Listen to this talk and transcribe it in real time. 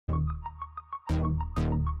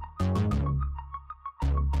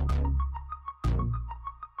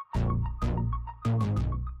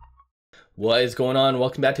What is going on?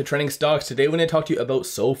 Welcome back to Trending Stocks. Today I'm going to talk to you about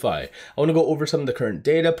SoFi. I want to go over some of the current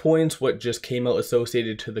data points, what just came out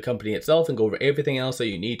associated to the company itself, and go over everything else that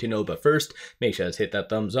you need to know. But first, make sure to hit that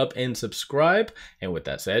thumbs up and subscribe. And with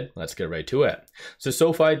that said, let's get right to it. So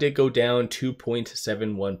SoFi did go down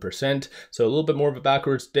 2.71%. So a little bit more of a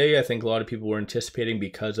backwards day. I think a lot of people were anticipating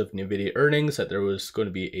because of NVIDIA earnings that there was going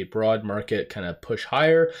to be a broad market kind of push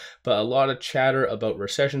higher, but a lot of chatter about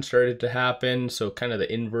recession started to happen. So kind of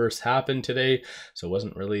the inverse happened today, so it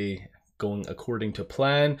wasn't really going according to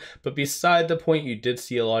plan. But beside the point, you did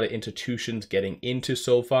see a lot of institutions getting into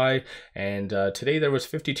SoFi, and today there was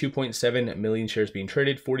 52.7 million shares being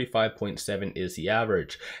traded. 45.7 is the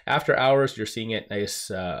average. After hours, you're seeing it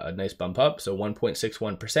a nice bump up, so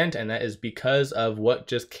 1.61%, and that is because of what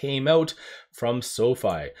just came out from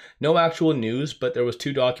SoFi. No actual news, but there was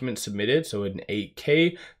 2 documents submitted, so an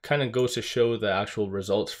 8K kind of goes to show the actual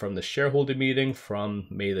results from the shareholder meeting from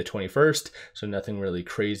May the 21st, so nothing really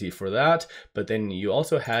crazy for that. But then you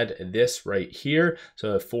also had this right here,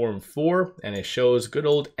 so a Form 4, and it shows good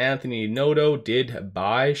old Anthony NOTO did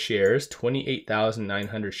buy shares,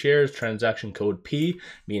 28,900 shares, transaction code P,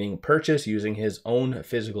 meaning purchase using his own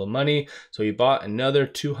physical money. So he bought another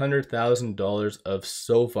 $200,000 of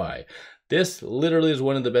SoFi. This literally is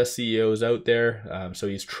one of the best CEOs out there, so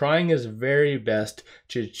he's trying his very best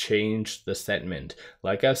to change the sentiment.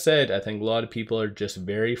 Like I said, I think a lot of people are just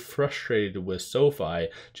very frustrated with SoFi,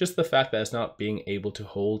 just the fact that it's not being able to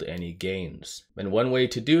hold any gains. And one way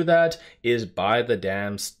to do that is buy the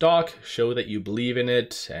damn stock, show that you believe in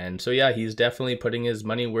it. And so yeah, he's definitely putting his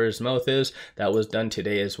money where his mouth is. That was done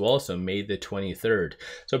today as well, so May the 23rd.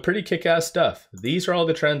 So pretty kick-ass stuff. These are all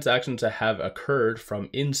the transactions that have occurred from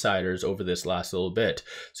insiders over this last little bit.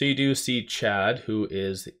 So you do see Chad, who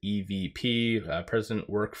is EVP, President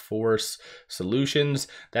Workforce Solutions.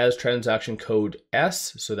 That is transaction code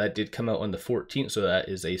S. So that did come out on the 14th. So that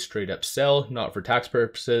is a straight up sell, not for tax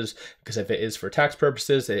purposes, because if it is for tax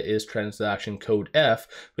purposes, it is transaction code F.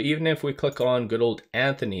 But even if we click on good old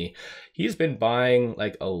Anthony, he's been buying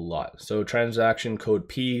like a lot. So transaction code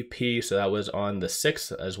PP, so that was on the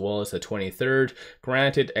 6th as well as the 23rd.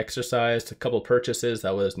 Granted, exercised a couple purchases.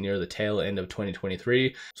 That was near the tail end of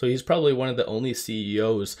 2023. So he's probably one of the only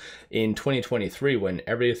CEOs in 2023 when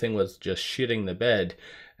everything was just shitting the bed,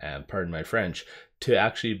 pardon my French, to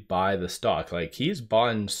actually buy the stock. Like, he's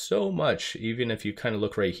bought so much, even if you kind of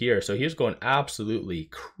look right here. So he's going absolutely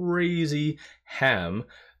crazy ham,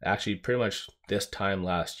 actually pretty much this time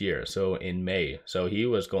last year, so in May. So he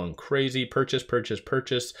was going crazy, purchase.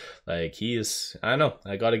 Like, he's, I don't know,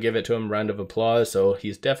 I gotta give it to him, round of applause. So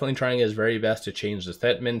he's definitely trying his very best to change the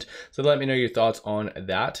sentiment. So let me know your thoughts on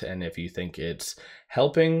that, and if you think it's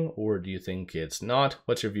helping or do you think it's not,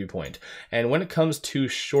 what's your viewpoint? And when it comes to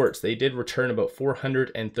shorts, they did return about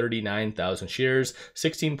 439,000 shares.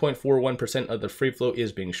 16.41% of the free float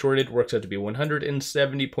is being shorted, works out to be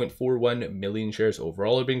 170.41 million shares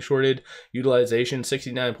overall are being shorted. Utilization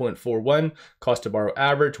 69.41, cost to borrow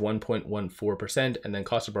average 1.14%, and then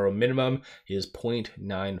cost to borrow minimum is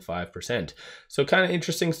 0.95%. So kind of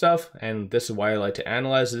interesting stuff, and this is why I like to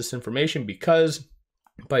analyze this information, because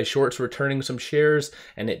by shorts returning some shares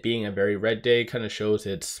and it being a very red day kind of shows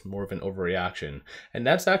it's more of an overreaction. And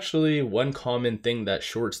that's actually one common thing that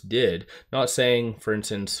shorts did. Not saying, for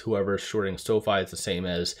instance, whoever's shorting SoFi is the same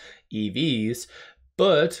as EVs,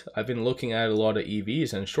 but I've been looking at a lot of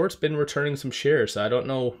EVs and shorts been returning some shares. So I don't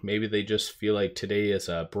know, maybe they just feel like today is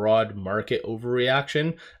a broad market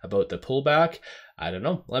overreaction about the pullback. I don't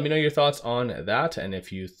know. Let me know your thoughts on that and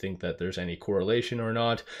if you think that there's any correlation or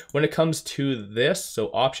not. When it comes to this, so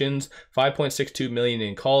options, 5.62 million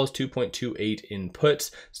in calls, 2.28 in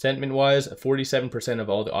puts. Sentiment wise, 47%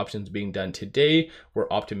 of all the options being done today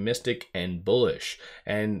were optimistic and bullish.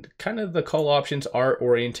 And kind of the call options are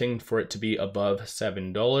orienting for it to be above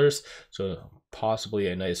 $7. So possibly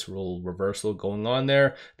a nice little reversal going on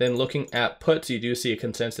there. Then looking at puts, you do see a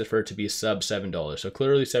consensus for it to be sub $7. So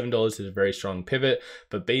clearly $7 is a very strong pivot,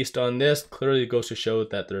 but based on this, clearly it goes to show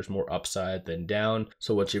that there's more upside than down.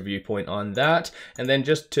 So what's your viewpoint on that? And then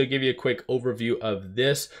just to give you a quick overview of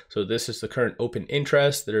this, so this is the current open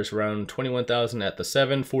interest. There's around 21,000 at the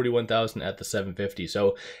 7, 41,000 at the 750.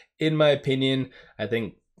 So in my opinion, I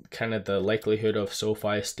think kind of the likelihood of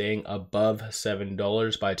SoFi staying above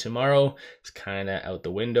 $7 by tomorrow is kind of out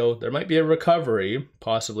the window. There might be a recovery,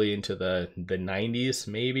 possibly into the 90s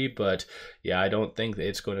maybe, but yeah, I don't think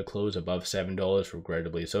it's going to close above $7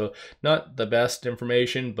 regrettably. So not the best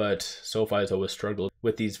information, but SoFi has always struggled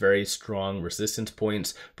with these very strong resistance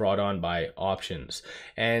points brought on by options.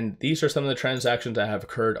 And these are some of the transactions that have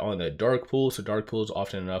occurred on the dark pool. So dark pool is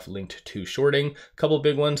often enough linked to shorting. A couple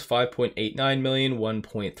big ones, 5.89 million,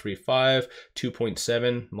 1.35,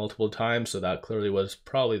 2.7 multiple times. So that clearly was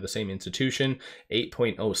probably the same institution,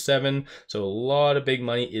 8.07. So a lot of big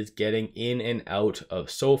money is getting in and out of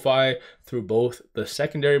SoFi through both the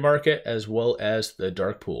secondary market as well as the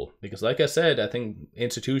dark pool. Because like I said, I think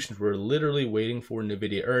institutions were literally waiting for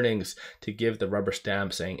NVIDIA earnings to give the rubber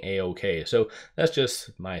stamp saying A-OK. So that's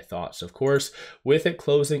just my thoughts. Of course, with it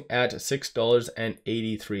closing at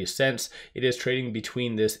 $6.83, it is trading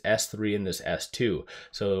between this S3 and this S2.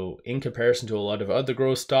 So in comparison to a lot of other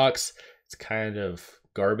growth stocks, it's kind of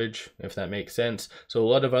garbage, if that makes sense. So a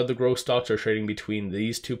lot of other growth stocks are trading between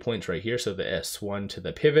these 2 points right here, so the S1 to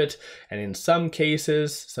the pivot, and in some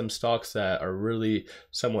cases, some stocks that are really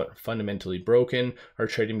somewhat fundamentally broken are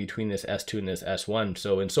trading between this S2 and this S1.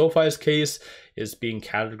 So in SoFi's case, is being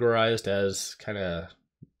categorized as kind of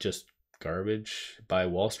just garbage by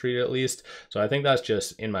Wall Street at least. So I think that's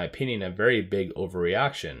just, in my opinion, a very big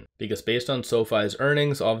overreaction, because based on SoFi's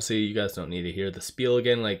earnings, obviously you guys don't need to hear the spiel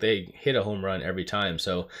again, like they hit a home run every time.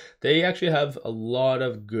 So they actually have a lot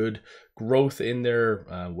of good growth in their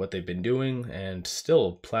what they've been doing and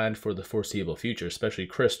still planned for the foreseeable future. Especially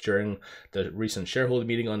Chris during the recent shareholder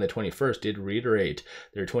meeting on the 21st did reiterate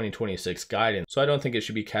their 2026 guidance. So I don't think it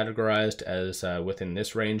should be categorized as within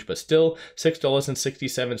this range, but still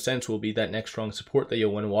 $6.67 will be that next strong support that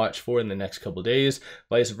you'll want to watch for in the next couple days.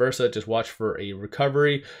 Vice versa, just watch for a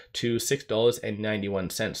recovery to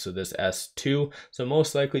 $6.91, so this S2. So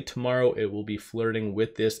most likely tomorrow it will be flirting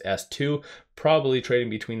with this S2, probably trading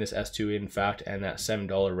between this S2 in fact and that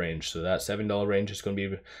 $7 range. So that $7 range is going to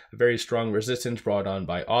be a very strong resistance brought on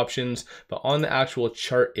by options. But on the actual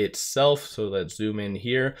chart itself, so let's zoom in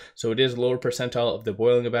here. So it is lower percentile of the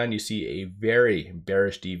Bollinger Band. You see a very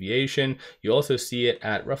bearish deviation. You also see it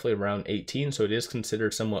at roughly around 18, so it is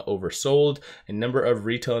considered somewhat oversold. A number of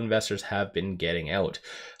retail investors have been getting out.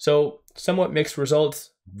 So somewhat mixed results.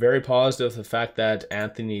 Very positive the fact that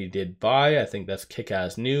Anthony did buy. I think that's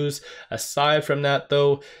kick-ass news. Aside from that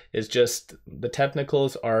though, it's just the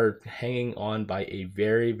technicals are hanging on by a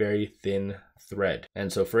very, very thin thread.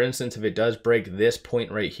 And so for instance, if it does break this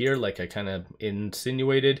point right here, like I kind of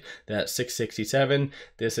insinuated, that 667,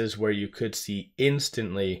 this is where you could see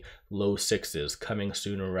instantly low sixes coming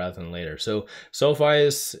sooner rather than later. So SoFi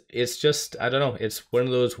it's just, I don't know, it's one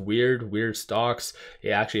of those weird stocks.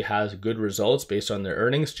 It actually has good results based on their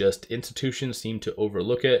earnings, just institutions seem to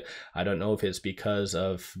overlook it. I don't know if it's because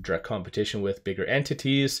of direct competition with bigger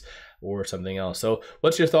entities or something else. So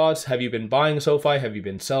what's your thoughts? Have you been buying SoFi? Have you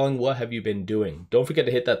been selling? What have you been doing? Don't forget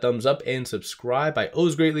to hit that thumbs up and subscribe. I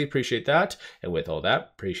always greatly appreciate that. And with all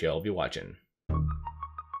that, appreciate all of you watching.